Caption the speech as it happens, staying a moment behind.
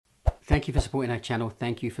Thank you for supporting our channel.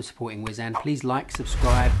 Thank you for supporting Wizan. Please like,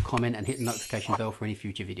 subscribe, comment and hit the notification bell for any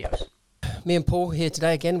future videos. Me and Paul here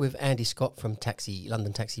today again with Andy Scott from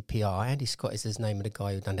London Taxi PR. Andy Scott is the name of the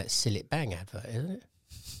guy who done that Sillet Bang advert, isn't it?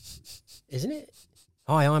 Isn't it?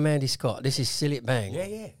 Hi, I'm Andy Scott. This is Sillet Bang.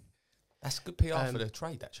 Yeah. That's good PR for the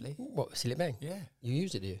trade, actually. What, Sillet Bang? Yeah. You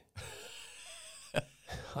use it, do you?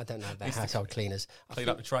 I don't know about household cleaners. Clean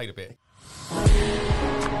up the trade a bit.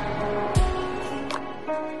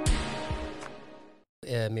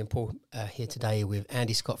 Me and Paul here today with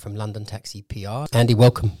Andy Scott from London Taxi PR. Andy,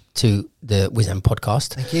 welcome to the Wizan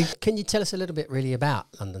podcast. Thank you. Can you tell us a little bit really about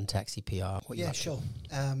London Taxi PR? Sure.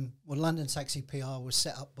 Well, London Taxi PR was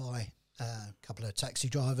set up by a couple of taxi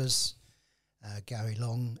drivers, Gary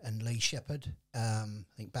Long and Lee Shepherd, I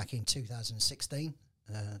think back in 2016,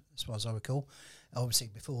 as far as I recall, obviously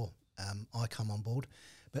before I come on board,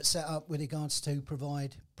 but set up with regards to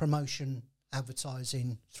provide promotion,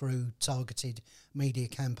 advertising through targeted media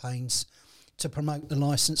campaigns to promote the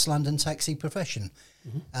licensed London taxi profession.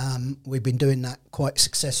 Mm-hmm. We've been doing that quite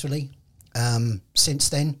successfully since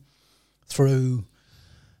then through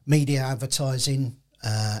media advertising,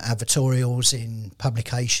 advertorials in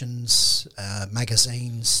publications,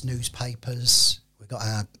 magazines, newspapers. We've got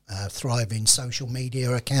our thriving social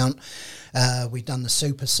media account. We've done the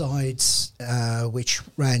Super Sides, which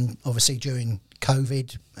ran obviously during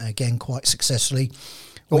COVID, again quite successly.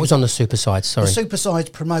 What was on the Super Sides? Sorry, the Super Sides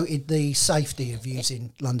promoted the safety of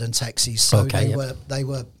using London taxis. So they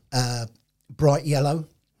were bright yellow,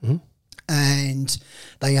 and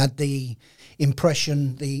they had the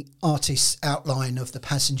impression, the artist's outline of the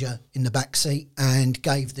passenger in the back seat, and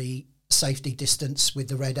gave the safety distance with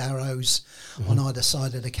the red arrows on either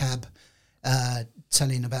side of the cab,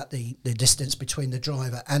 telling about the distance between the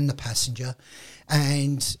driver and the passenger.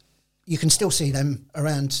 And you can still see them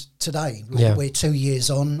around today. We're 2 years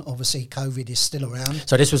on. Obviously, COVID is still around.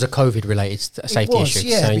 So this was a COVID-related safety issue?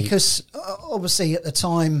 Yeah, so because obviously at the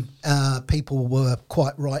time, people were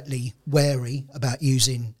quite rightly wary about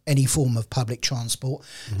using any form of public transport.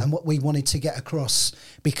 Mm-hmm. And what we wanted to get across,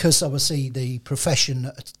 because obviously the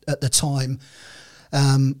profession at the time,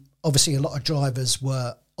 obviously a lot of drivers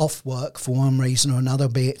were off work for one reason or another,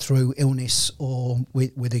 be it through illness or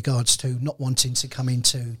with regards to not wanting to come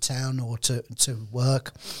into town or to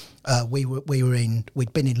work. We'd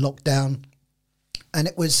been in lockdown, and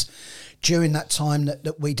it was during that time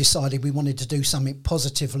that we decided we wanted to do something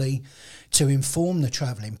positively to inform the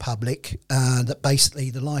travelling public that basically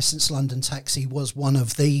the licensed London taxi was one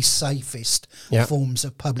of the safest forms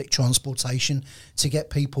of public transportation to get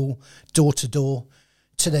people door to door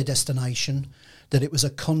to their destination, that it was a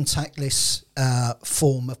contactless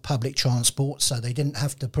form of public transport, so they didn't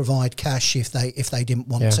have to provide cash if they didn't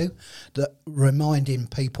want to. That reminding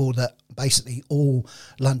people that basically all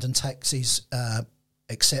London taxis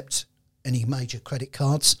accept any major credit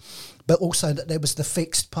cards, but also that there was the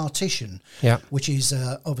fixed partition, which is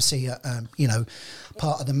obviously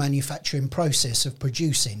part of the manufacturing process of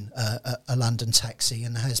producing a London taxi,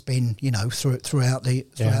 and has been throughout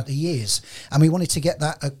the years. And we wanted to get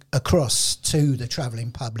that across to the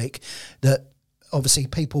travelling public, that obviously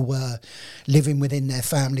people were living within their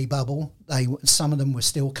family bubble. Some of them were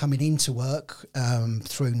still coming into work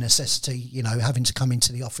through necessity, having to come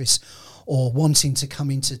into the office or wanting to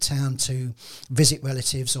come into town to visit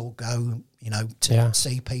relatives or go, to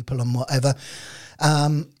see people and whatever.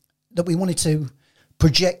 That we wanted to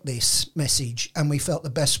project this message, and we felt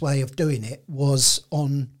the best way of doing it was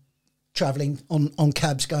on travelling on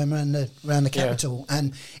cabs going around the capital,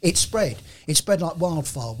 and it spread like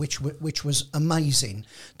wildfire, which was amazing.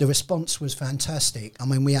 The response was fantastic. I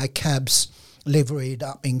mean, we had cabs liveried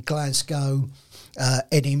up in Glasgow,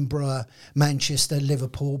 Edinburgh, Manchester,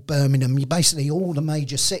 Liverpool, Birmingham. Basically all the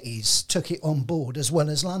major cities took it on board, as well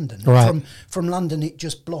as London. Right. From London it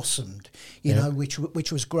just blossomed,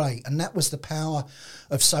 which was great. And that was the power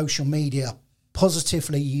of social media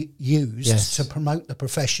positively used to promote the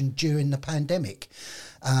profession during the pandemic.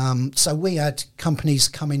 So we had companies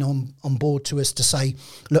coming on board to us to say,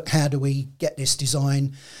 look, how do we get this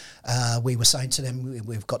design? We were saying to them,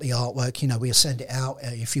 we've got the artwork, we'll send it out.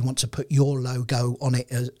 If you want to put your logo on it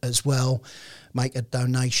as well, make a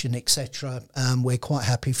donation, etc. We're quite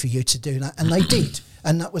happy for you to do that. And they did.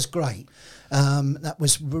 And that was great. That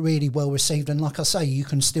was really well received. And like I say, you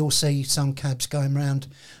can still see some cabs going around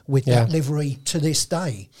with that livery to this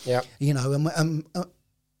day. Yeah. And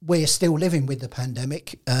we're still living with the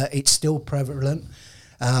pandemic. It's still prevalent.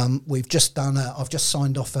 I've just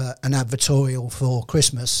signed off an advertorial for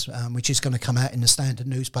Christmas, which is going to come out in the Standard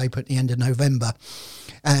newspaper at the end of November.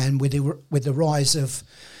 And with the rise of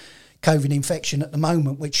COVID infection at the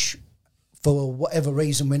moment, which for whatever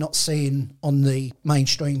reason we're not seeing on the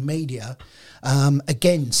mainstream media,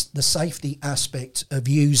 against the safety aspect of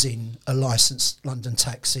using a licensed London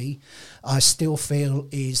taxi, I still feel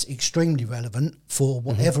is extremely relevant for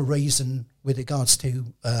whatever reason with regards to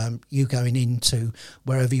you going into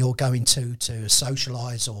wherever you're going to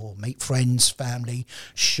socialise or meet friends, family,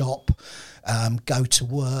 shop, go to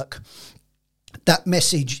work. That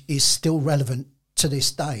message is still relevant to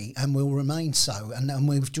this day and will remain so. And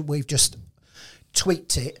we've just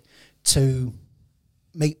tweaked it to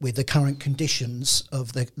meet with the current conditions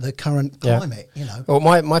of the current climate, you know. Well,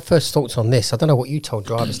 my first thoughts on this, I don't know what you told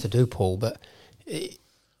drivers to do, Paul, but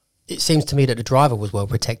it seems to me that the driver was well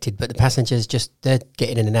protected, but the passengers they're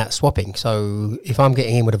getting in and out swapping. So if I'm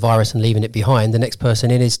getting in with a virus and leaving it behind, the next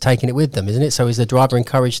person in is taking it with them, isn't it? So is the driver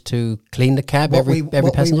encouraged to clean the cab every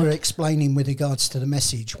passenger? What we were explaining with regards to the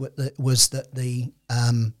message was that the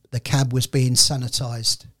cab was being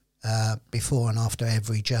sanitised before and after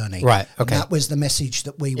every journey. Right. Okay. And that was the message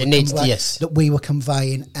that we were that we were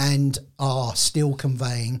conveying and are still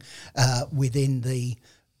conveying within the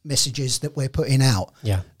messages that we're putting out.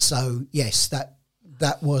 Yeah. So yes, that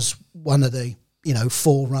was one of the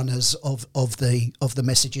forerunners of the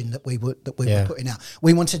messaging that we were putting out.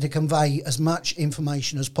 We wanted to convey as much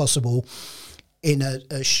information as possible in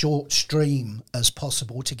a short stream as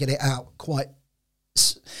possible to get it out quite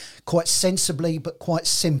sensibly but quite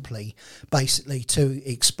simply, basically to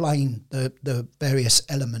explain the various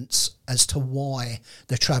elements as to why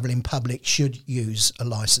the travelling public should use a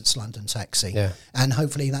licensed London taxi. Yeah. And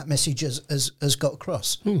hopefully that message has got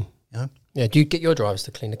across. Yeah. Do you get your drivers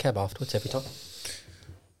to clean the cab afterwards every time?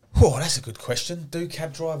 Oh, that's a good question. Do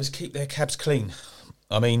cab drivers keep their cabs clean?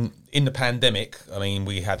 I mean, in the pandemic,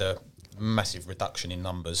 we had a massive reduction in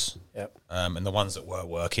numbers. Yep. And the ones that were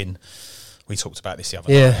working, we talked about this the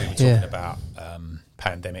other night. We were talking about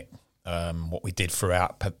pandemic, what we did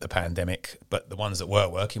throughout the pandemic. But the ones that were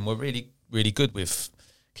working were really, really good with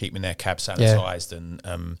keeping their cab sanitised.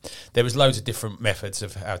 And there was loads of different methods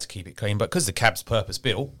of how to keep it clean. But because the cab's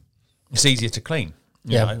purpose-built, it's easier to clean,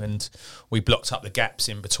 you know. And we blocked up the gaps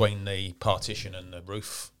in between the partition and the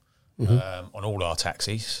roof on all our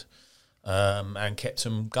taxis and kept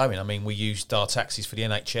them going. We used our taxis for the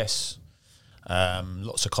NHS.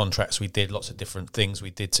 Lots of contracts we did, lots of different things we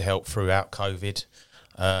did to help throughout COVID.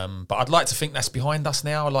 But I'd like to think that's behind us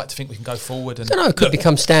now. I'd like to think we can go forward. And I don't know, it could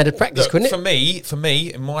become standard practice, couldn't it? For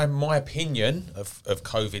me, in my opinion of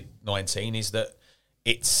COVID-19 is that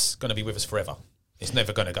it's going to be with us forever. It's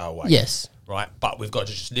never going to go away. Yes. Right, but we've got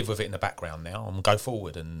to just live with it in the background now and go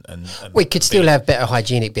forward. And we could still have better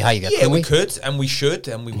hygienic behaviour, couldn't we? We could, and we should,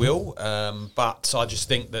 and we will. But I just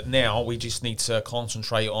think that now we just need to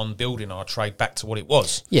concentrate on building our trade back to what it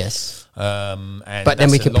was. Yes. But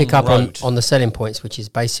then we can pick up on the selling points, which is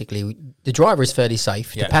basically the driver is fairly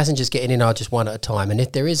safe. Yeah. The passengers getting in are just one at a time. And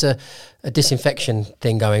if there is a disinfection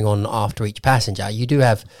thing going on after each passenger, you do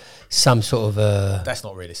have some sort of a... That's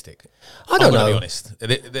not realistic. I don't know. To be honest.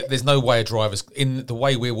 There's no way a driver's... In the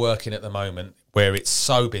way we're working at the moment, where it's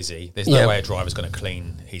so busy, there's no way a driver's going to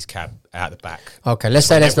clean his cab out the back. Okay, let's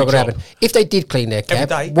say that's not going to happen. If they did clean their cab,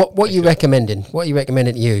 what are you recommending? What are you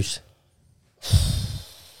recommending to use?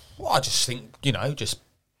 Well, I just think, just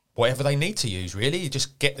whatever they need to use, really. You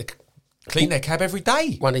just clean their cab every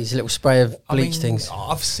day. One of these little spray of bleach things.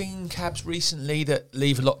 I've seen cabs recently that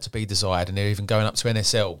leave a lot to be desired, and they're even going up to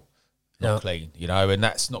NSL. Not clean, and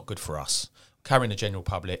that's not good for us. Carrying the general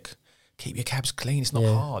public, keep your cabs clean. It's not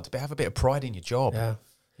hard, but have a bit of pride in your job. Yeah.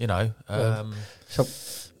 So,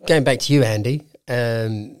 going back to you, Andy,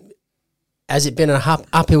 has it been an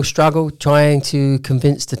uphill struggle trying to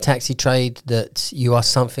convince the taxi trade that you are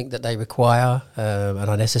something that they require and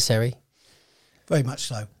are necessary? Very much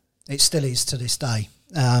so. It still is to this day.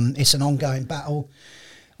 It's an ongoing battle,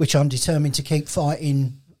 which I'm determined to keep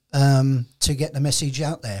fighting to get the message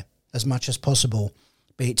out there as much as possible,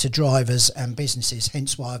 be it to drivers and businesses,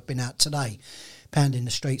 hence why I've been out today, pounding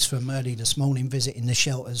the streets from early this morning, visiting the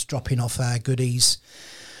shelters, dropping off our goodies,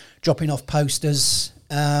 dropping off posters,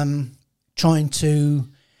 trying to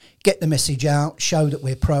get the message out, show that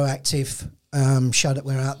we're proactive, show that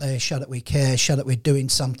we're out there, show that we care, show that we're doing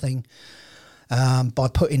something by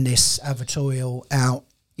putting this advertorial out.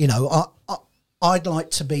 I'd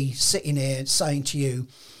like to be sitting here saying to you,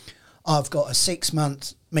 I've got a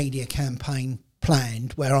 6-month media campaign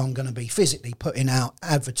planned where I'm going to be physically putting out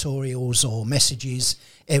advertorials or messages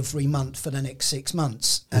every month for the next 6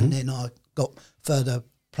 months. Mm-hmm. And then I got further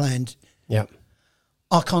planned. Yeah.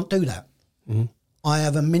 I can't do that. Mm-hmm. I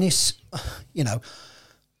have a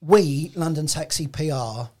we, London Taxi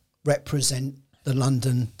PR, represent the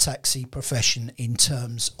London taxi profession in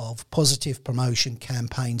terms of positive promotion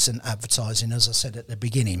campaigns and advertising, as I said at the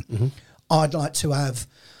beginning. I'd like to have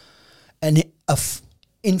an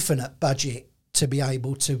infinite budget to be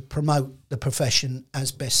able to promote the profession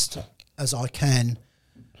as best as I can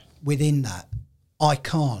within that. I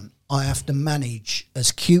can't. I have to manage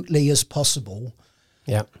as cutely as possible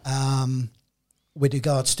with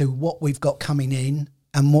regards to what we've got coming in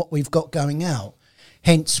and what we've got going out.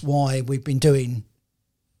 Hence why we've been doing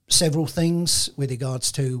several things with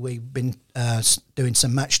regards to, we've been doing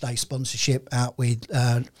some match day sponsorship out with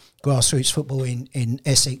grassroots football in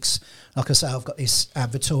Essex. Like I say, I've got this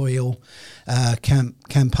advertorial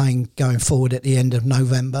campaign going forward at the end of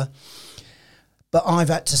November. But I've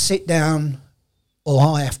had to sit down, or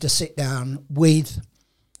I have to sit down with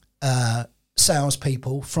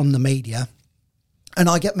salespeople from the media, and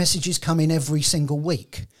I get messages coming every single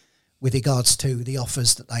week with regards to the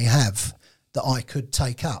offers that they have that I could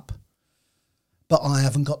take up, but I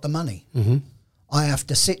haven't got the money. I have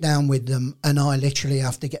to sit down with them, and I literally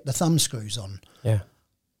have to get the thumb screws on.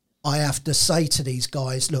 I have to say to these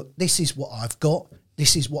guys, look, this is what I've got.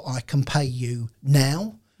 This is what I can pay you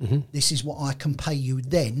now. This is what I can pay you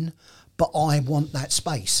then, but I want that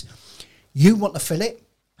space. You want to fill it.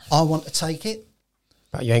 I want to take it.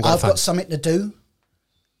 But you ain't got I've got something to do.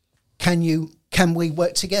 Can we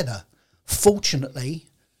work together? Fortunately,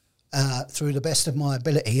 through the best of my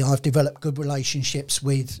ability, I've developed good relationships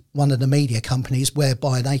with one of the media companies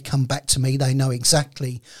whereby they come back to me. They know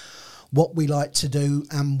exactly what we like to do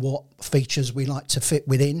and what features we like to fit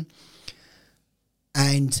within.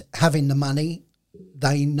 And having the money,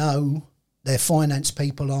 they know their finance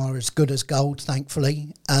people are as good as gold,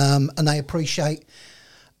 thankfully, and they appreciate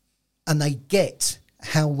and they get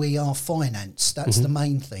how we are financed. That's the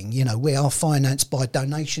main thing. You know, we are financed by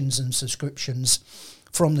donations and subscriptions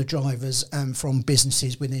from the drivers and from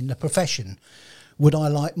businesses within the profession. Would I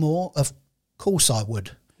like more? Of course I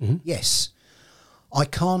would. Yes. I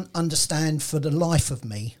can't understand for the life of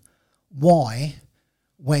me why,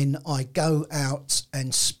 when I go out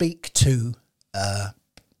and speak to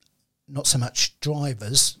not so much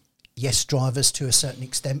drivers, yes, drivers to a certain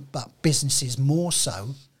extent, but businesses more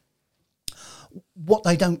so, what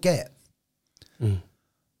they don't get.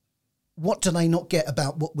 What do they not get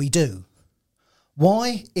about what we do?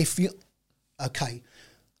 Why, if you're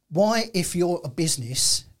a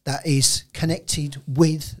business that is connected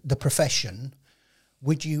with the profession,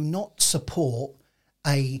 would you not support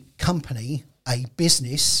a company, a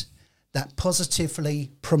business that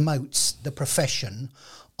positively promotes the profession,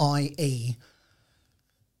 i.e.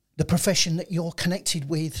 the profession that you're connected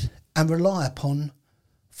with and rely upon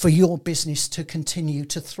for your business to continue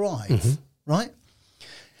to thrive, right?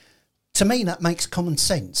 To me, that makes common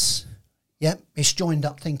sense. Yeah, it's joined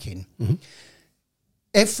up thinking.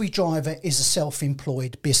 Every driver is a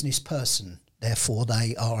self-employed business person. Therefore,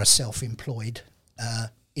 they are a self-employed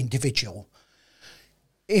individual.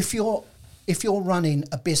 If you're running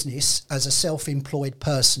a business as a self-employed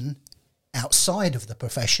person outside of the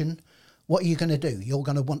profession, what are you going to do? You're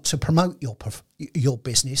going to want to promote your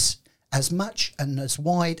business as much and as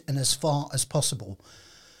wide and as far as possible.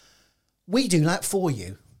 We do that for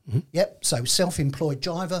you. Yep. So self-employed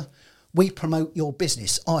driver, we promote your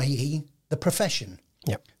business, i.e. the profession.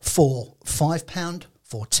 Yep. For £5,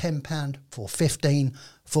 for £10, for £15,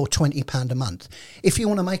 for £20 a month. If you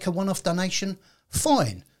want to make a one-off donation,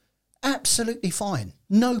 fine. Absolutely fine.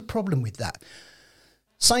 No problem with that.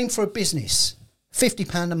 Same for a business.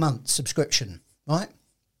 £50 a month subscription, right?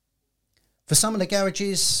 For some of the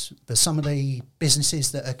garages, for some of the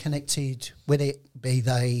businesses that are connected with it, be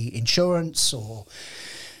they insurance or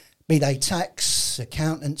be they tax,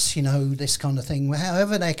 accountants, you know, this kind of thing,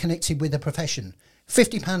 however they're connected with the profession,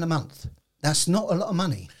 £50 a month. That's not a lot of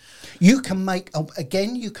money. You can make,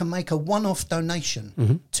 you can make a one-off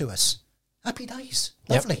donation to us. Happy days.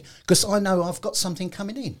 Lovely. Because I know I've got something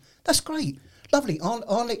coming in. That's great. Lovely.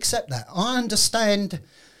 I'll accept that. I understand.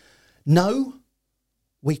 No,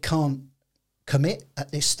 we can't commit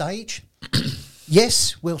at this stage.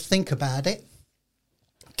 Yes, we'll think about it.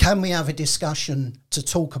 Can we have a discussion to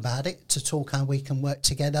talk about it, to talk how we can work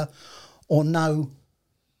together? Or no,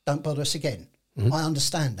 don't bother us again. I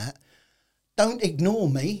understand that. Don't ignore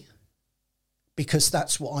me, because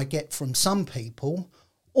that's what I get from some people.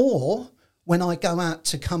 Or when I go out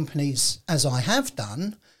to companies, as I have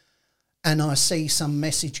done, and I see some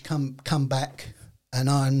message come back, and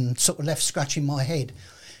I'm sort of left scratching my head,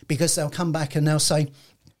 because they'll come back and they'll say,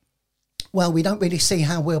 well, we don't really see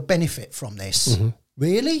how we'll benefit from this.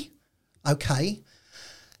 Really? Okay.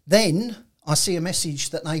 Then I see a message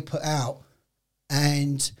that they put out,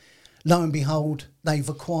 and lo and behold, they've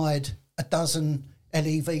acquired a dozen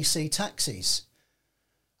LEVC taxis.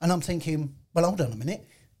 And I'm thinking, well, hold on a minute.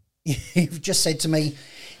 You've just said to me,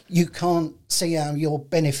 you can't see how you'll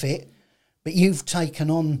benefit, but you've taken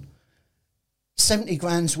on 70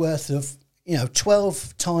 grand's worth of,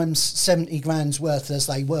 12 times 70 grand's worth as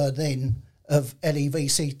they were then of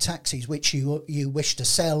LEVC taxis, which you wish to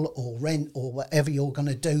sell or rent or whatever you're going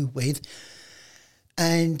to do with.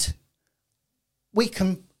 And we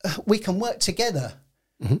can work together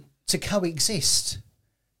to coexist,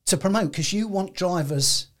 to promote, because you want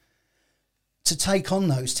drivers to take on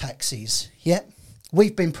those taxis.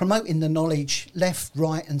 We've been promoting the knowledge left,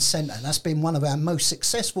 right and centre. That's been one of our most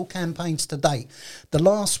successful campaigns to date. The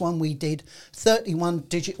last one we did, 31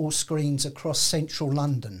 digital screens across central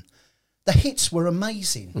London. The hits were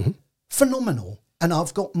amazing, phenomenal. And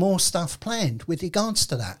I've got more stuff planned with regards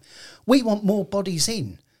to that. We want more bodies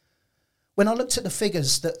in. When I looked at the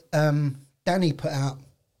figures that Danny put out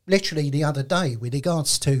literally the other day with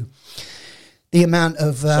regards to the amount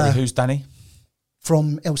of... Sorry, who's Danny?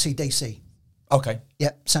 From LCDC. Okay.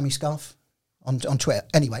 Yep, Sammy Scarf on Twitter.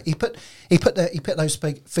 Anyway, he put those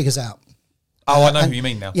figures out. Oh, I know who you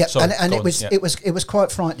mean now. Yeah, sorry, and it was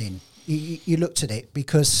quite frightening. You looked at it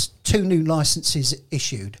because 2 new licences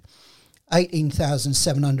issued,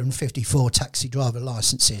 18,754 taxi driver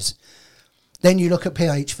licences. Then you look at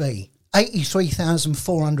PHV,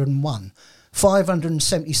 83,401,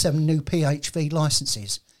 577 new PHV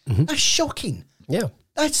licences. That's shocking. Yeah,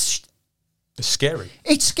 it's scary.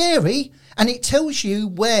 It's scary, and it tells you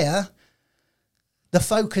where the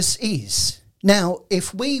focus is. Now,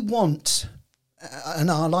 if we want, and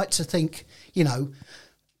I like to think,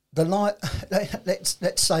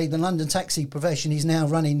 let's say the London taxi profession is now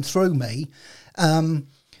running through me.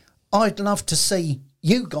 I'd love to see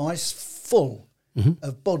you guys full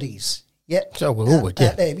of bodies. Yeah, so we all would.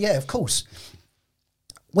 Yeah, of course.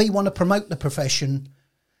 We want to promote the profession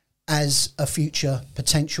as a future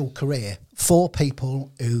potential career for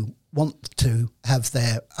people who want to have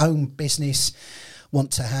their own business, want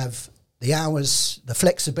to have the hours, the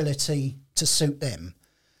flexibility to suit them.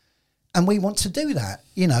 And we want to do that.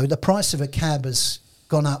 The price of a cab has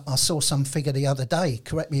gone up. I saw some figure the other day.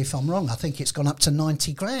 Correct me if I'm wrong. I think it's gone up to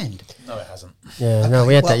 90 grand. No, it hasn't. Yeah, okay. No,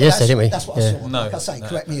 we had that yesterday, didn't we? That's what I saw. No, like I say,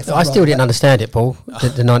 correct me if I'm I wrong. still didn't understand it, Paul.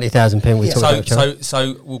 The 90,000 pin we talked about. Each other.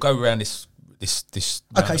 So we'll go around this.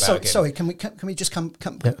 Okay, sorry. Can we just come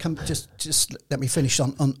just let me finish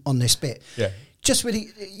on this bit. Yeah. Just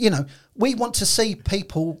really, we want to see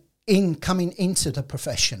people coming into the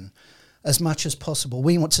profession as much as possible.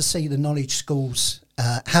 We want to see the knowledge schools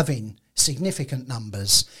having significant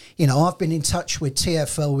numbers. I've been in touch with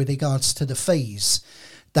TfL with regards to the fees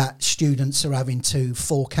that students are having to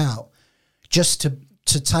fork out just to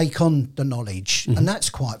take on the knowledge, and that's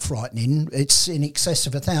quite frightening. It's in excess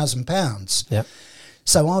of £1,000. Yeah.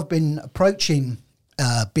 So I've been approaching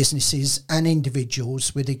businesses and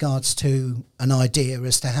individuals with regards to an idea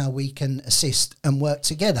as to how we can assist and work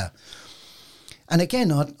together. And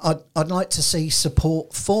again, I'd like to see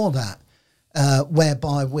support for that,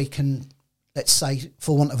 whereby we can, let's say,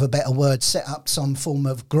 for want of a better word, set up some form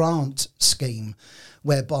of grant scheme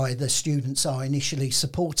whereby the students are initially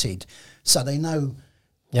supported, so they know.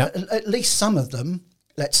 Yeah, at least some of them,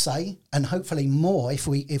 let's say, and hopefully more if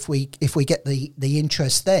we get the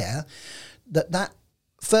interest there, that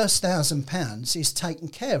first £1,000 is taken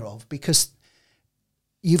care of, because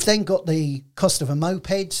you've then got the cost of a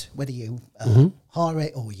moped, whether you hire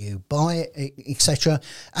it or you buy it, etc.,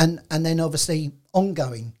 and then obviously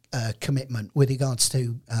ongoing commitment with regards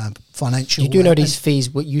to financial. You do know these fees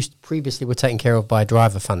previously were taken care of by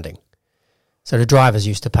driver funding, so the drivers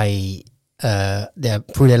used to pay.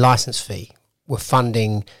 Through their license fee, were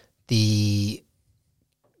funding the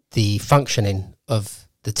functioning of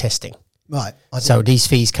the testing. Right. So these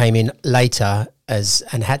fees came in later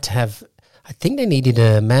and had to have. I think they needed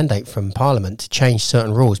a mandate from Parliament to change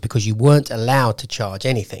certain rules because you weren't allowed to charge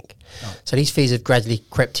anything. Right. So these fees have gradually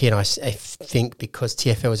crept in. I think because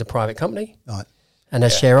TfL is a private company. Right. And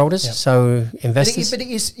as shareholders, so investors. But it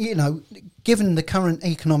is, given the current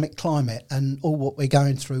economic climate and all what we're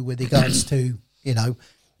going through with regards to,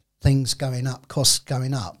 things going up, costs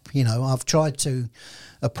going up, I've tried to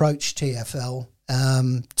approach TfL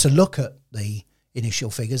to look at the initial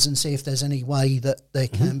figures and see if there's any way that there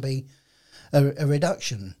can be a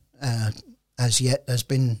reduction. As yet, there's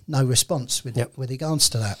been no response with regards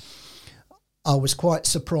to that. I was quite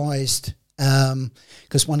surprised.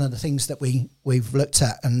 Because one of the things that we've looked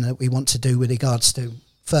at and that we want to do with regards to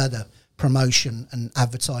further promotion and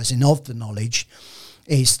advertising of the knowledge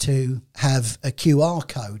is to have a QR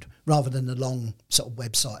code rather than the long sort of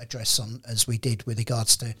website address on as we did with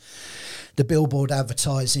regards to the billboard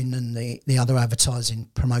advertising and the other advertising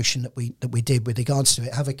promotion that we did with regards to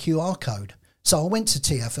it, have a QR code. So I went to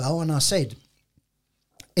TfL and I said,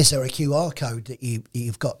 is there a QR code that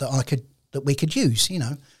you've got that we could use?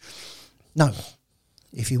 No.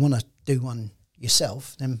 If you want to do one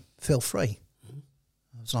yourself, then feel free.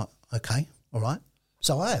 I was like, okay, all right.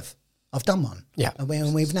 So I've done one. Yeah.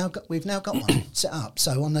 And we've now got one set up.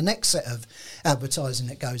 So on the next set of advertising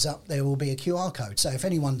that goes up, there will be a QR code. So if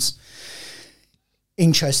anyone's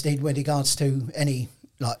interested with regards to any,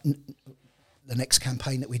 like the next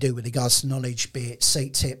campaign that we do with regards to knowledge, be it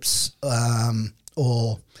seat tips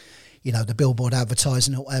or, the billboard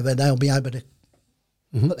advertising or whatever, they'll be able to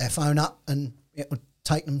put their phone up and it would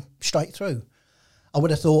take them straight through. I would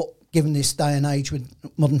have thought, given this day and age with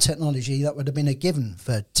modern technology, that would have been a given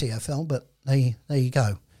for TfL, but there you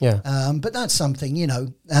go. Yeah. But that's something,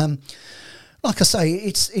 like I say,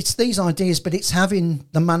 it's these ideas, but it's having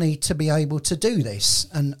the money to be able to do this.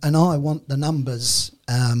 And I want the numbers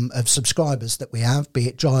of subscribers that we have, be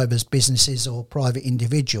it drivers, businesses or private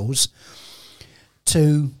individuals,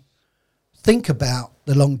 to think about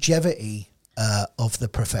the longevity of the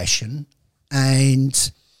profession.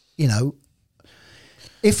 And,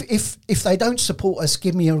 if they don't support us,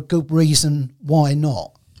 give me a good reason why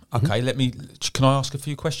not. Okay, can I ask a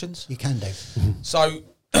few questions? You can do. So,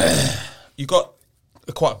 you've got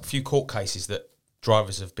quite a few court cases that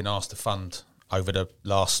drivers have been asked to fund over the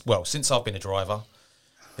since I've been a driver,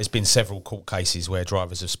 there's been several court cases where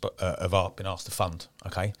drivers have been asked to fund,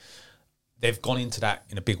 okay? They've gone into that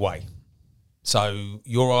in a big way. So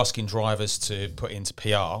you're asking drivers to put into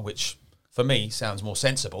PR, which for me sounds more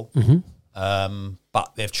sensible,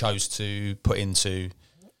 but they've chose to put into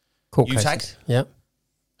Court UTAG cases. Yeah.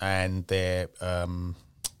 and their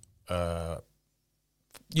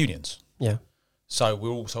unions. Yeah. So we're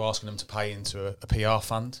also asking them to pay into a PR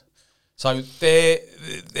fund. So the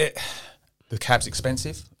cab's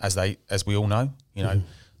expensive, as we all know.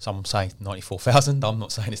 Some say 94,000. I'm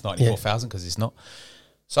not saying it's 94,000 because it's not.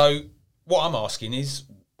 So what I'm asking is,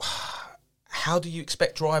 how do you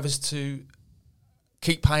expect drivers to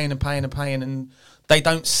keep paying and paying and paying, and they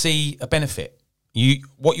don't see a benefit?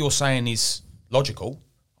 What you're saying is logical,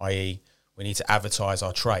 i.e. we need to advertise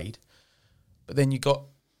our trade, but then you got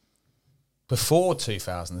before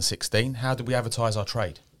 2016, how did we advertise our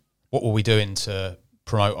trade? What were we doing to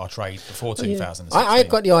promote our trade before 2016? I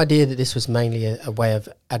got the idea that this was mainly a way of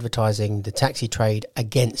advertising the taxi trade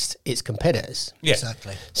against its competitors. Yeah.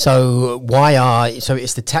 Exactly. So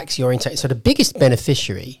it's the taxi orientation. So the biggest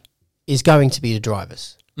beneficiary is going to be the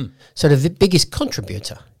drivers. So the biggest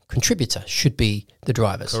contributor should be the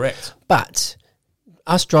drivers. Correct. But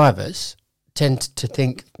us drivers tend to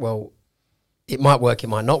think, well, it might work, it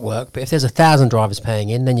might not work. But if there's 1,000 drivers paying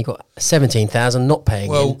in, then you've got 17,000 not paying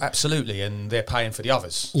in. Well, absolutely, and they're paying for the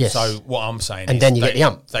others. Yes. So what I'm saying and is then you get the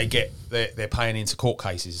ump. They're paying into court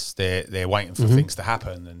cases. They're waiting for things to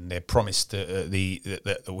happen, and they're promised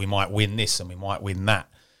that we might win this and we might win that.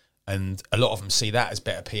 And a lot of them see that as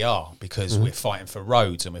better PR because we're fighting for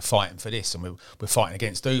roads and we're fighting for this and we're fighting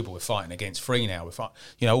against Uber, we're fighting against Free Now,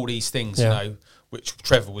 all these things, which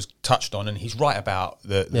Trevor was touched on, and he's right about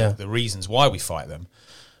the reasons why we fight them.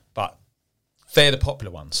 But they're the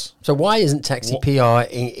popular ones. So why isn't taxi PR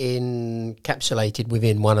encapsulated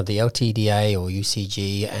within one of the LTDA or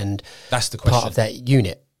UCG and that's the question. Part of that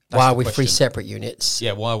unit? That's why the are we question. 3 separate units?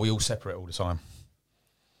 Yeah, why are we all separate all the time?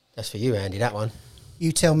 That's for you, Andy, that one.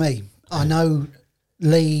 You tell me. I know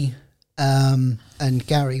Lee and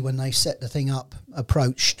Gary, when they set the thing up,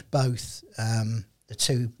 approached both the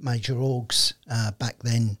two major orgs back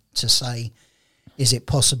then to say, is it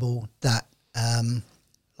possible that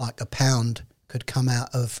like £1 could come out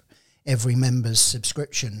of every member's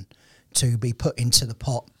subscription to be put into the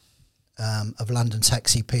pot of London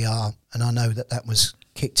Taxi PR? And I know that was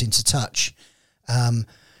kicked into touch.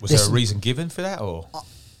 Was there a reason given for that, or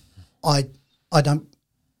I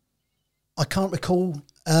can't recall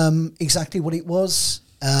exactly what it was.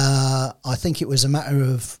 I think it was a matter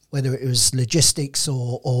of whether it was logistics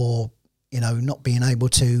or not being able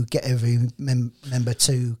to get every member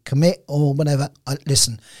to commit or whatever.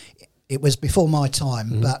 Listen, it was before my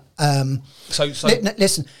time, but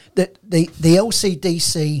listen, the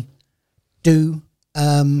LCDC do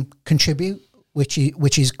contribute, which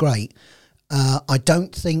is great. I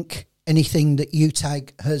don't think anything that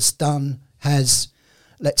UTAG has done has,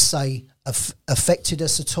 let's say, affected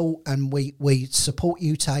us at all, and we support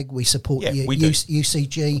UTAG, we support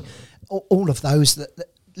UCG, all of those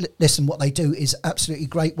listen, what they do is absolutely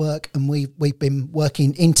great work, and we've been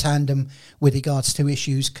working in tandem with regards to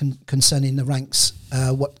issues concerning the ranks.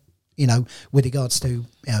 With regards to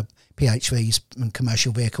PHVs and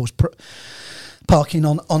commercial vehicles, parking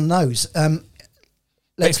on those.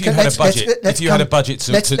 If you had a budget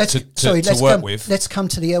to work with, let's come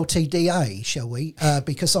to the LTDA, shall we?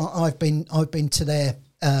 Because I've been to their.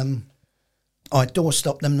 I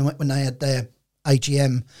doorstopped them when they had their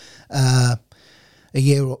AGM a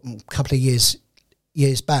couple of years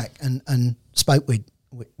back, and spoke with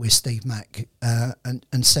Steve Mack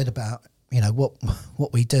and said about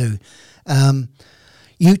what we do.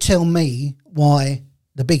 You tell me why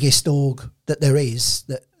the biggest org that there is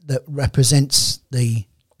that represents the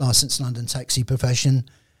licensed London taxi profession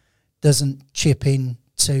doesn't chip in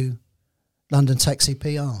to London Taxi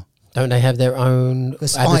PR. Don't they have their own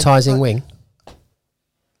advertising wing?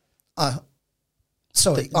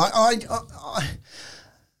 Sorry,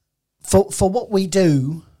 for what we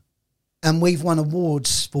do, and we've won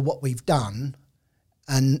awards for what we've done,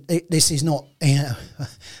 and this is not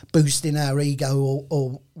boosting our ego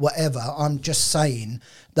or whatever. I'm just saying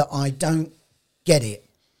that I don't get it,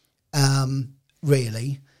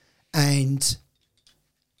 really. And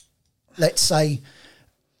let's say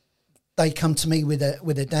they come to me with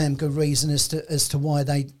a damn good reason as to why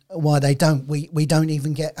they don't. We don't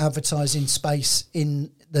even get advertising space in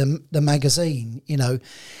the magazine.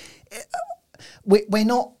 We're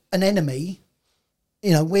not an enemy.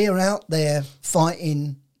 We're out there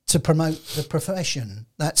fighting to promote the profession.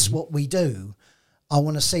 That's what we do. I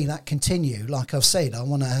want to see that continue. Like I've said,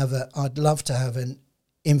 I'd love to have an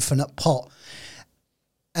infinite pot.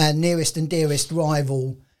 Our nearest and dearest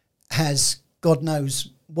rival has God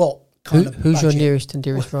knows what kind of Who's budget. your nearest and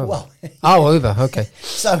dearest rival? Well, Oh, Uber. Okay.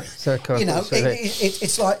 So cool.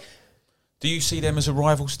 it's like. do you see them as a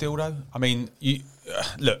rival still, though? I mean,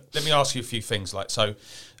 look. Let me ask you a few things. Like, so,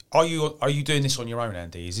 are you doing this on your own,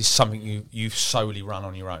 Andy? Is this something you've solely run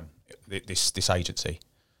on your own? This agency,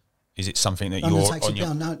 is it something that London you're Taxi on your?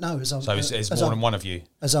 PR, no. There's more than one of you.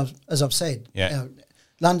 As I've said, Yeah.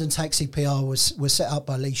 London Taxi PR was set up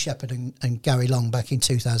by Lee Shepherd and Gary Long back in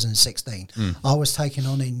 2016. I was taken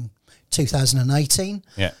on in 2018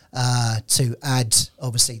 to add,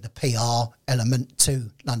 obviously, the PR element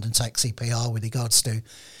to London Taxi PR with regards to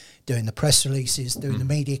doing the press releases, doing the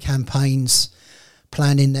media campaigns,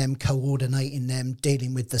 planning them, coordinating them,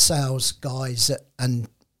 dealing with the sales guys and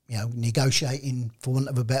negotiating, for want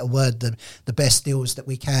of a better word, the best deals that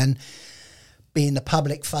we can. Being the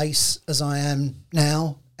public face as I am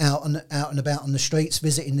now, out and about on the streets,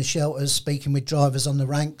 visiting the shelters, speaking with drivers on the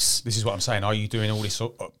ranks. This is what I'm saying. Are you doing all this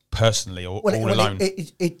personally or all alone?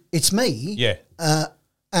 It's me. Yeah.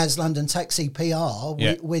 As London Taxi PR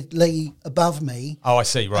with Lee above me. Oh, I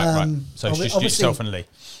see. Right. So it's just yourself and Lee.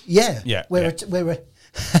 Yeah. Yeah.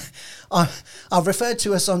 I've referred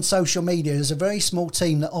to us on social media as a very small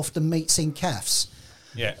team that often meets in cafes.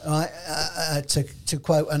 Yeah. Right. To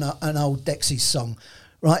quote an old Dexys song.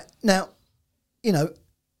 Right. Now,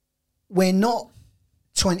 we're not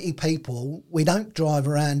 20 people. We don't drive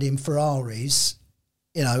around in Ferraris.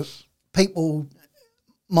 People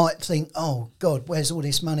might think, oh, God, where's all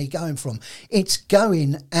this money going from? It's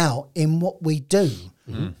going out in what we do.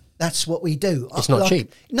 Mm-hmm. That's what we do. It's not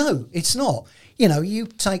cheap. No, it's not. You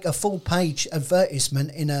take a full-page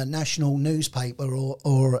advertisement in a national newspaper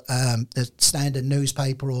or the standard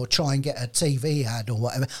newspaper, or try and get a TV ad or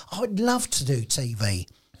whatever. I would love to do TV.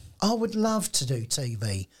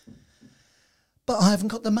 But I haven't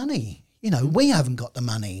got the money. We haven't got the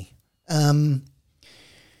money.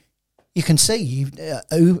 You can see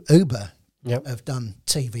Uber have done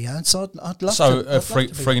TV ads. I'd love to. So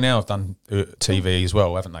Free Now have done TV as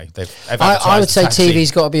well, haven't they? I would say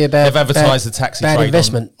TV's got to be about. They've advertised the taxi bad trade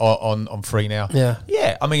investment on Free Now. Yeah.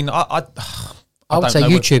 Yeah. I mean, I would say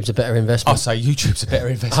YouTube's a better investment. I'd say YouTube's a better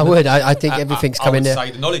investment. I would. I think everything's coming there. I would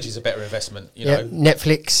say the knowledge is a better investment.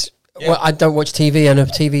 Netflix. Yeah. Well, I don't watch TV, and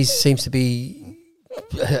TV seems to be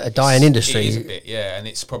a dying industry. It is a bit, and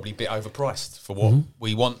it's probably a bit overpriced for what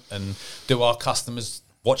we want. And do our customers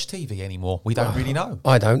watch TV anymore? We don't really know.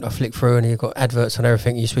 I don't. I flick through and you've got adverts on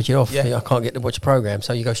everything. You switch it off. Yeah. I can't get to watch a program,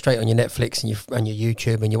 so you go straight on your Netflix and your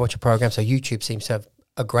YouTube and you watch a program. So YouTube seems to have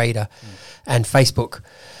a grader, and Facebook,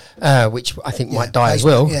 which I think might die as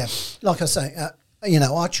well. Yeah, like I say,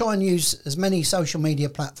 I try and use as many social media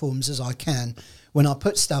platforms as I can when I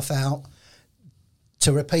put stuff out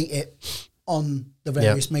to repeat it on the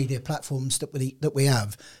various media platforms that we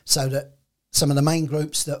have, so that some of the main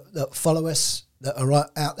groups that follow us, that are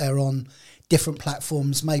out there on different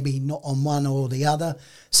platforms, maybe not on one or the other,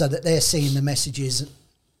 so that they're seeing the messages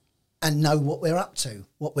and know what we're up to,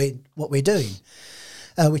 what we're doing,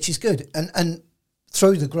 which is good. And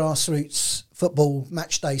through the grassroots football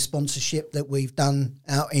match day sponsorship that we've done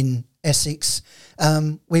out in Essex,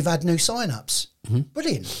 we've had new sign-ups.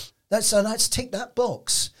 Brilliant. That's ticked that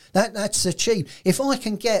box. That's achieved. If I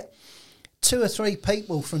can get 2 or 3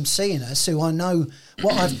 people from seeing us who I know,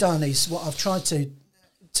 what I've done is, what I've tried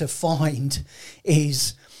to find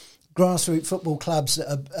is grassroots football clubs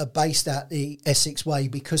that are based out the Essex way,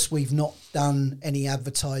 because we've not done any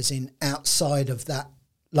advertising outside of that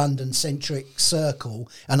London-centric circle.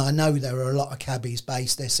 And I know there are a lot of cabbies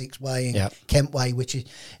based Essex way and Kent way, which is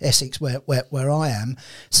Essex where I am.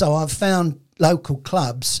 So I've found local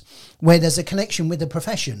clubs where there's a connection with the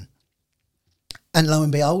profession. And lo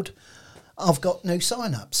and behold, I've got new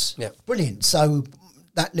sign-ups. Yeah. Brilliant. So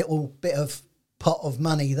that little bit of pot of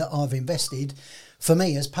money that I've invested, for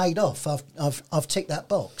me, has paid off. I've ticked that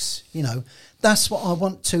box. You know, that's what I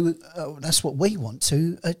want to. That's what we want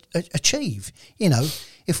to achieve. You know,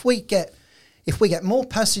 if we get more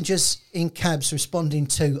passengers in cabs responding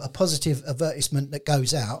to a positive advertisement that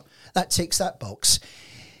goes out, that ticks that box.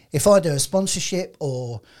 If I do a sponsorship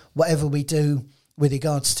or whatever we do with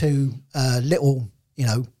regards to little, you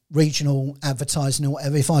know, regional advertising or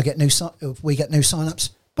whatever, if we get new sign-ups,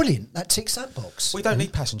 brilliant, that ticks that box. We don't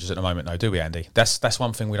need passengers at the moment, though, do we, Andy? That's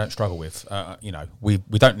one thing we don't struggle with. You know, we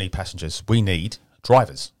don't need passengers. We need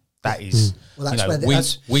drivers. That is, well,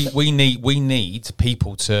 that's, you know, we need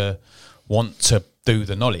people to want to do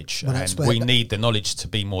the knowledge, well, and we need the knowledge to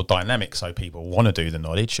be more dynamic, so people want to do the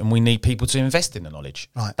knowledge, and we need people to invest in the knowledge.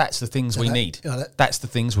 Right, that's the things we need. That's the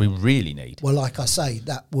things we really need. Well, like I say,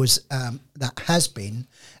 that has been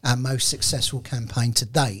our most successful campaign to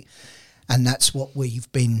date. And that's what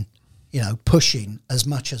we've been, you know, pushing as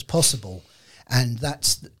much as possible. And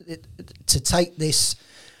that's to take the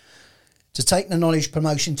knowledge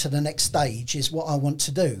promotion to the next stage is what I want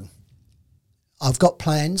to do. I've got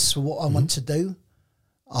plans for what I want to do.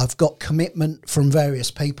 I've got commitment from various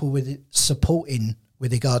people with it supporting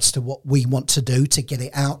with regards to what we want to do to get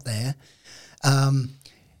it out there.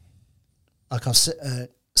 Like I've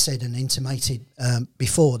said and intimated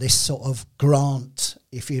before, this sort of grant,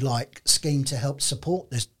 if you like, scheme to help support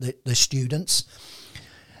the students,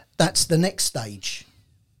 that's the next stage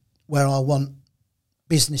where I want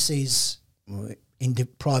businesses,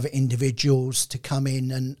 private individuals to come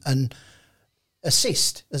in and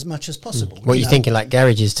assist as much as possible. What are you thinking, like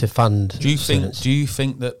garages to fund? Do you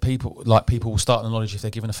think that people will start the knowledge if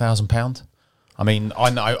they're given £1,000? I mean, I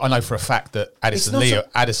know for a fact that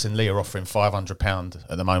Addison Lee are offering £500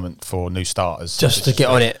 at the moment for new starters, just to get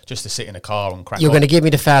on it, just to sit in a car and crack. You're going to give me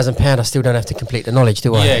the £1,000. I still don't have to complete the knowledge,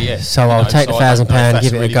 do I? Yeah. So I'll take the £1,000,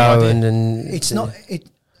 give it a go, and then it's not it.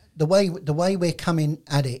 The way we're coming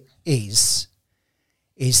at it is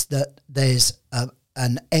that there's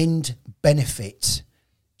an end benefit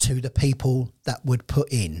to the people that would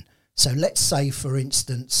put in. So let's say, for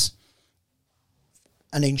instance,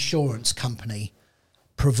 an insurance company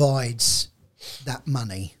provides that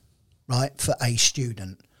money, right, for a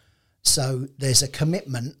student. So there's a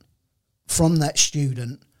commitment from that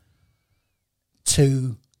student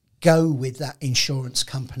to go with that insurance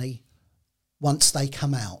company once they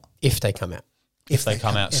come out. If they come out.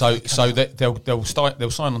 So they'll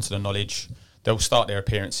sign on to the knowledge, they'll start their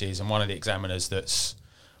appearances, and one of the examiners that's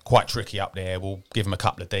quite tricky up there will give them a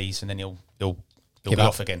couple of Ds, and then he'll be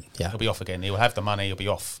off again. Yeah. He'll be off again. He'll have the money. He'll be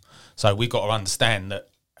off. So we've got to understand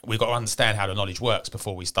how the knowledge works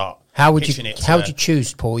before we start. How would you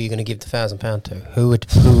choose, Paul? You're going to give the £1,000 to who would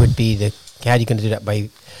be the? How are you going to do that,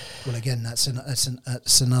 by? Well, again, that's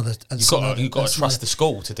another. You've got to trust the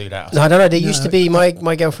school to do that. No, I don't know. There used to be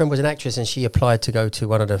my girlfriend was an actress, and she applied to go to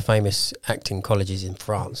one of the famous acting colleges in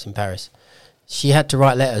France, in Paris. She had to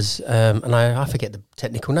write letters, and I forget the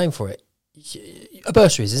technical name for it.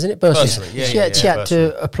 Bursaries, isn't it? Bursaries. She had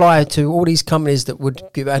to apply to all these companies that would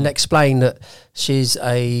give and explain that she's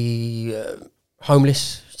a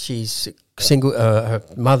homeless, she's single, her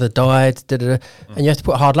mother died, and you have to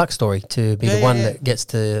put a hard luck story to be the one that gets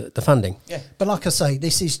to the funding. Yeah, but like I say,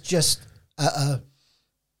 this is just a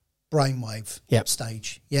brainwave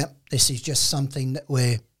stage. Yep, this is just something that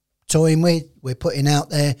we're toying with, we're putting out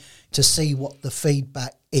there to see what the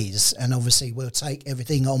feedback is, and obviously we'll take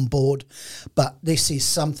everything on board, but this is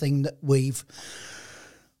something that we've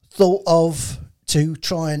thought of to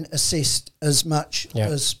try and assist as much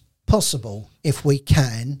as possible. If we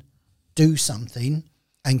can do something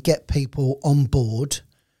and get people on board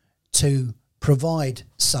to provide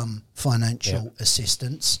some financial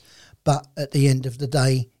assistance, but at the end of the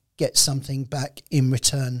day get something back in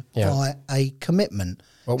return by a commitment.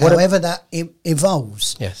 Well, however that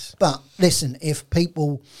evolves. Yes. But listen, if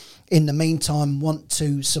people in the meantime want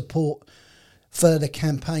to support further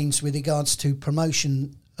campaigns with regards to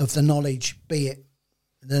promotion of the knowledge, be it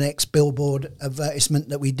the next billboard advertisement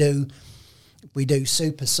that we do, if we do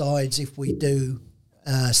super sides, if we do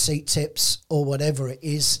seat tips or whatever it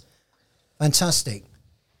is, fantastic.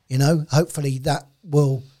 You know, hopefully that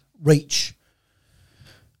will reach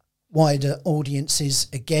wider audiences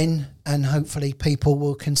again, and hopefully people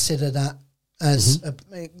will consider that as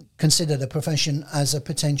consider the profession as a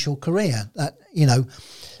potential career. That, you know,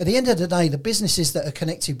 at the end of the day, the businesses that are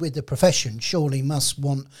connected with the profession surely must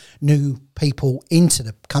want new people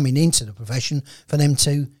coming into the profession for them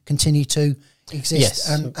to continue to exist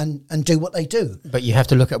and do what they do. But you have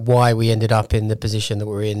to look at why we ended up in the position that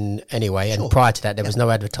we're in anyway. And prior to that, there was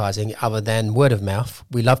no advertising other than word of mouth.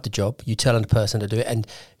 We love the job. You tell a person to do it, and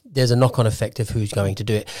there's a knock-on effect of who's going to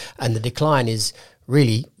do it. And the decline is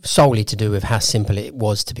really solely to do with how simple it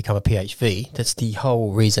was to become a PHV. That's the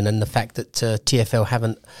whole reason, and the fact that TfL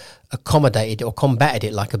haven't accommodated or combated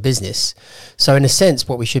it like a business. So in a sense,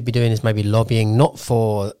 what we should be doing is maybe lobbying not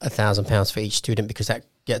for £1,000 for each student, because that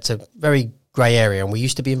gets a very grey area, and we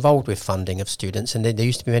used to be involved with funding of students, and there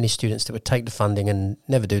used to be many students that would take the funding and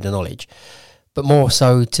never do the knowledge, but more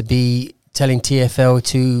so to be telling TfL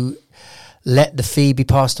to let the fee be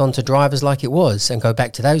passed on to drivers like it was, and go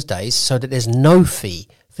back to those days, so that there's no fee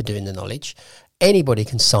for doing the knowledge. Anybody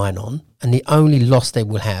can sign on, and the only loss they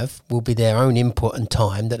will have will be their own input and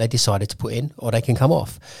time that they decided to put in, or they can come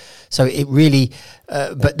off. So it really,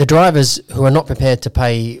 but the drivers who are not prepared to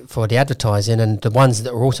pay for the advertising, and the ones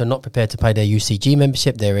that are also not prepared to pay their UCG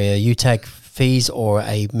membership, their UTAG fees, or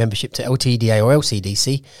a membership to LTDA or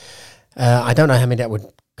LCDC, I don't know how many that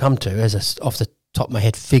would come to as off the top of my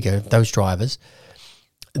head figure. Those drivers,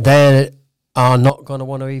 they are not going to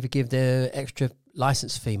want to either give their extra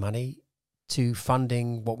license fee money to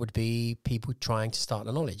funding what would be people trying to start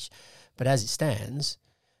the knowledge. But as it stands,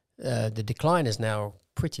 the decline has now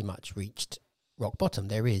pretty much reached rock bottom.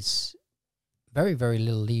 There is very, very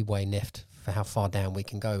little leeway left for how far down we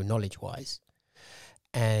can go knowledge-wise.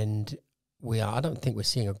 And I don't think we're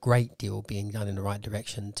seeing a great deal being done in the right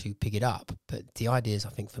direction to pick it up. But the ideas, I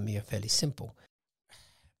think, for me, are fairly simple.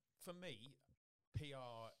 For me,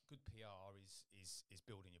 good PR is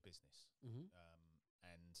building your business.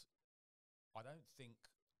 And I don't think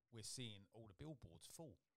we're seeing all the billboards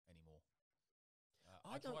full anymore.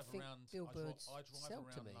 I don't think billboards I drive sell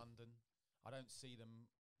to around me. London. I don't see them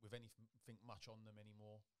with anything much on them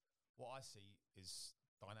anymore. What I see is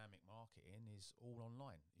dynamic marketing is all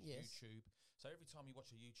online. It's YouTube. So every time you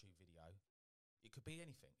watch a YouTube video, it could be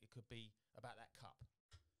anything. It could be about that cup.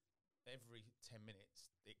 Every 10 minutes,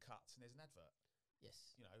 it cuts and there's an advert.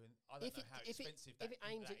 Yes. You know, and I don't know how expensive if it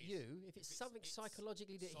aims that at is. you, if it's something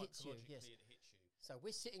psychologically that hits you, yes. It hits you. So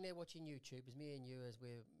we're sitting there watching YouTube, as me and you, as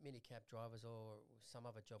we're minicab drivers or some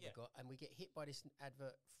other job we've got, and we get hit by this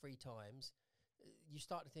advert 3 times. You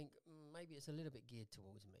start to think maybe it's a little bit geared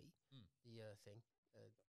towards me, the thing,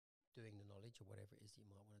 doing the knowledge or whatever it is you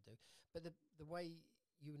might want to do. But the way,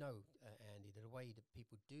 Andy, the way that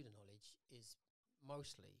people do the knowledge is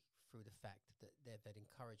mostly through the fact that they've had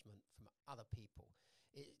encouragement from other people.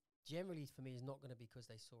 It generally, for me, is not going to be because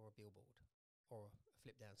they saw a billboard or a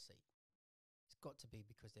flip-down seat. It's got to be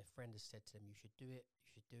because their friend has said to them, you should do it,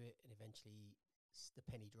 and eventually the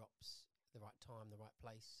penny drops at the right time, the right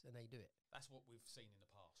place, and they do it. That's what we've seen in the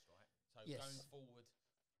past, right? So yes. Going forward,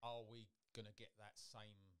 are we going to get that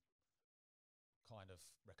same kind of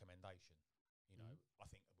recommendation? You know, I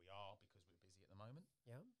think that we are, because we're busy at the moment.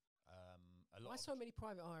 Yeah. Why so many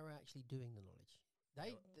private hire are actually doing the knowledge?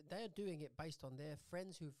 They are doing it based on their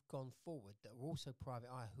friends who've gone forward that are also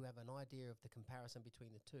private hire, who have an idea of the comparison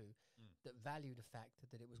between the two, that value the fact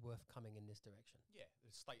that it was worth coming in this direction. Yeah,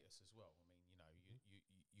 the status as well. I mean,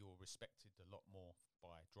 you're respected a lot more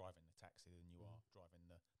by driving the taxi than you are driving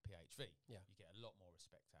the PHV. Yeah. You get a lot more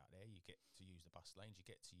respect out there. You get to use the bus lanes. You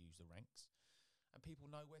get to use the ranks. And people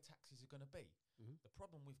know where taxis are going to be. The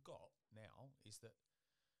problem we've got now is that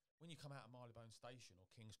when you come out of Marylebone Station or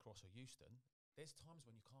King's Cross or Euston, there's times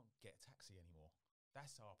when you can't get a taxi anymore.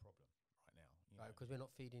 That's our problem right now. Right, because we're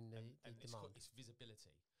not feeding the demand. It's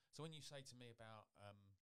visibility. So when you say to me about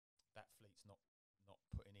that fleet's not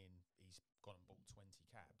putting in, he's gone and bought 20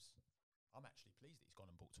 cabs, I'm actually pleased that he's gone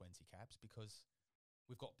and bought 20 cabs, because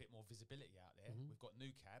we've got a bit more visibility out there. We've got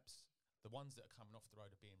new cabs. The ones that are coming off the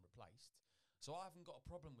road are being replaced. So I haven't got a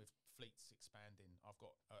problem with fleets expanding. I've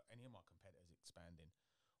got any of my competitors expanding.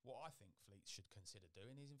 What I think fleets should consider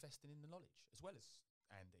doing is investing in the knowledge, as well as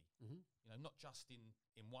Andy. You know, not just in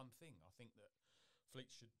one thing. I think that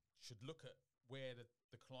fleets should look at where the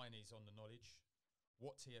decline is on the knowledge,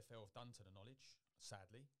 what TfL have done to the knowledge,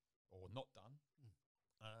 sadly, or not done,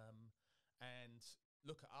 and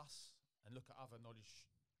look at us and look at other knowledge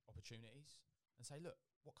opportunities and say, look,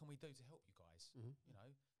 what can we do to help you guys? You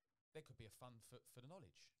know, there could be a fund for the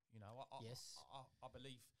knowledge. You know, I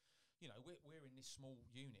believe, you know, we're in this small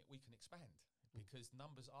unit, we can expand because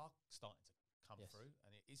numbers are starting to come through,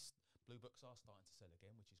 and Blue Books are starting to sell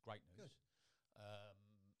again, which is great news.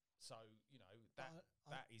 So, you know,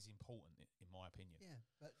 that is important in my opinion. Yeah,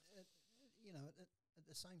 but you know, at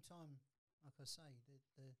the same time, like I say,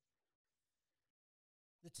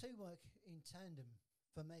 the two work in tandem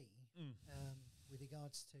for me with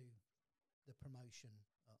regards to the promotion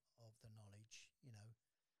of the knowledge. You know,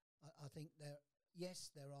 I think there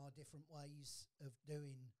are different ways of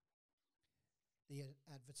doing the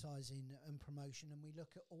advertising and promotion, and we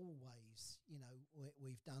look at all ways. You know,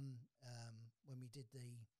 we've done when we did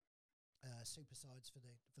the Supersides for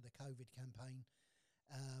the COVID campaign,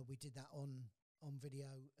 we did that on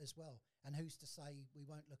video as well. And who's to say we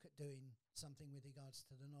won't look at doing something with regards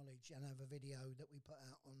to the knowledge and have a video that we put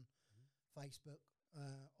out on Facebook,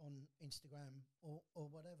 on Instagram, or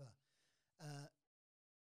whatever. I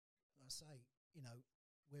say, you know,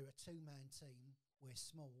 we're a two-man team. We're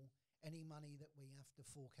small. Any money that we have to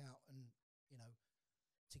fork out and, you know,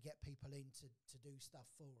 to get people in to do stuff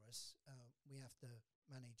for us, we have to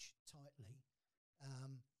manage tightly.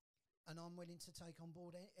 And I'm willing to take on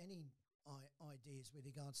board any ideas with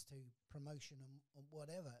regards to promotion and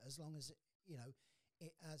whatever, as long as you know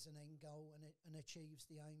it has an end goal and it achieves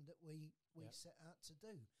the aim that we set out to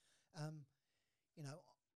do. You know,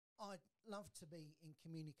 I'd love to be in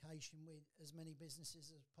communication with as many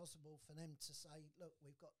businesses as possible for them to say, look,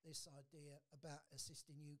 we've got this idea about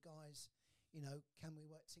assisting you guys, you know, can we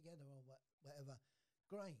work together or whatever.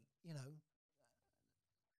 Great, you know,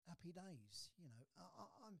 happy days. You know,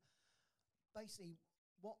 I'm basically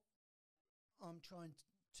what I'm trying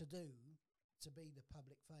to do to be the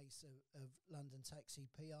public face of London Taxi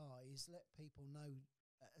PR is let people know,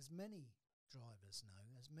 as many drivers know,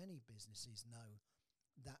 as many businesses know,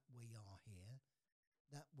 that we are here,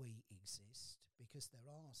 that we exist, because there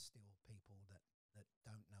are still people that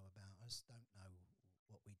don't know about us, don't know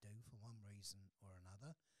what we do for one reason or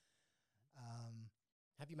another.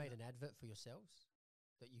 Have you made an advert for yourselves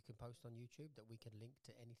that you can post on YouTube that we can link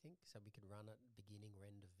to anything, so we can run at the beginning or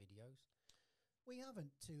end of videos? We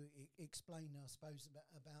haven't to explain, I suppose,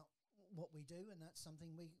 about what we do, and that's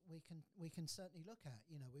something we can certainly look at.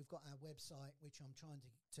 You know, we've got our website, which I'm trying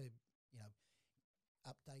to you know,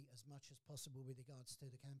 update as much as possible with regards to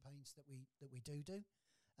the campaigns that we do.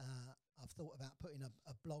 I've thought about putting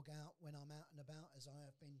a blog out when I'm out and about, as I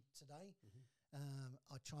have been today.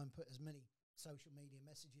 I try and put as many social media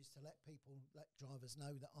messages to let drivers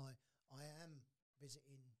know that I am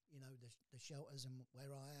visiting, you know, the shelters and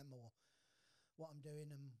where I am or what I'm doing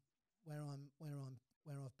and where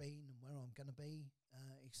I've been and where I'm going to be,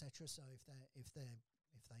 etc. So if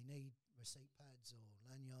they need receipt pads or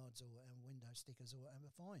lanyards or window stickers or whatever,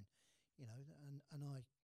 fine, you know. And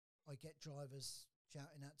I get drivers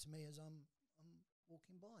shouting out to me as I'm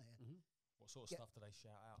walking by. What sort of stuff do they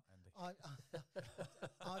shout out, Andy?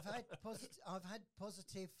 I've had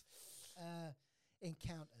positive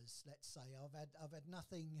encounters. Let's say I've had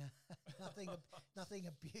nothing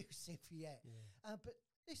abusive yet. But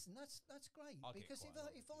listen, that's great, because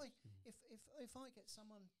if I get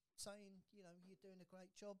someone saying, you know, you're doing a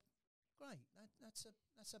great job, great. That's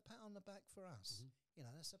a pat on the back for us. You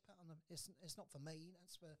know, that's a pat on the. It's not for me.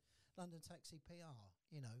 That's for London Taxi PR.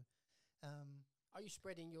 You know. Are you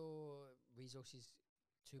spreading your resources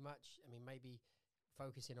too much? I mean, maybe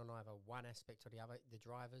focusing on either one aspect or the other, the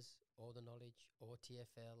drivers or the knowledge or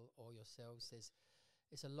TfL or yourselves.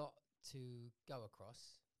 It's a lot to go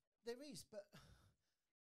across. There is, but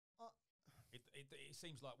it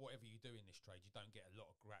seems like whatever you do in this trade, you don't get a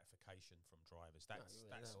lot of gratification from drivers.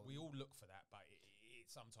 We all look for that, but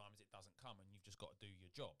it sometimes it doesn't come, and you've just got to do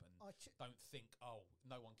your job. And don't think, oh,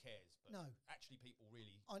 no one cares. But no, actually, people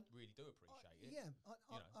really do appreciate it. Yeah,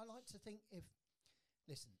 I like to think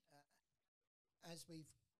as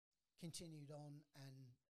we've continued on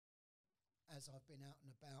and as I've been out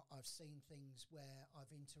and about, I've seen things where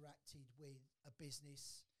I've interacted with a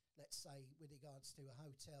business, let's say with regards to a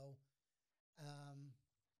hotel.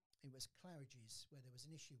 It was Claridge's, where there was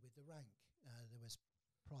an issue with the rank. There was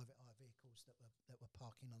private hire vehicles that were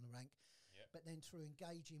parking on the rank. Yep. But then through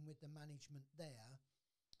engaging with the management there,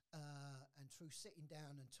 and through sitting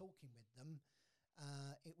down and talking with them,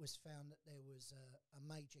 it was found that there was a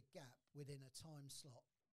major gap within a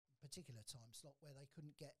particular time slot where they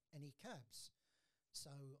couldn't get any cabs. So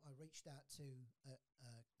I reached out to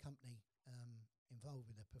a company involved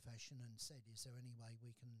with the profession and said, is there any way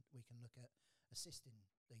we can look at assisting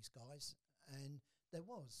these guys? And there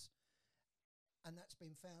was. And that's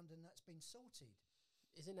been found and that's been sorted.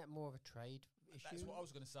 Isn't that more of a trade issue? That's what I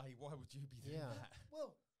was going to say. Why would you be doing that?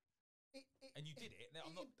 Well, and you did it. Now,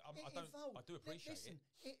 I do appreciate it.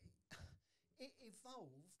 It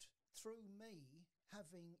evolved through me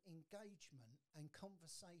having engagement and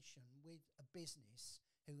conversation with a business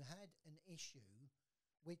who had an issue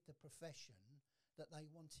with the profession that they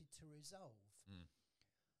wanted to resolve.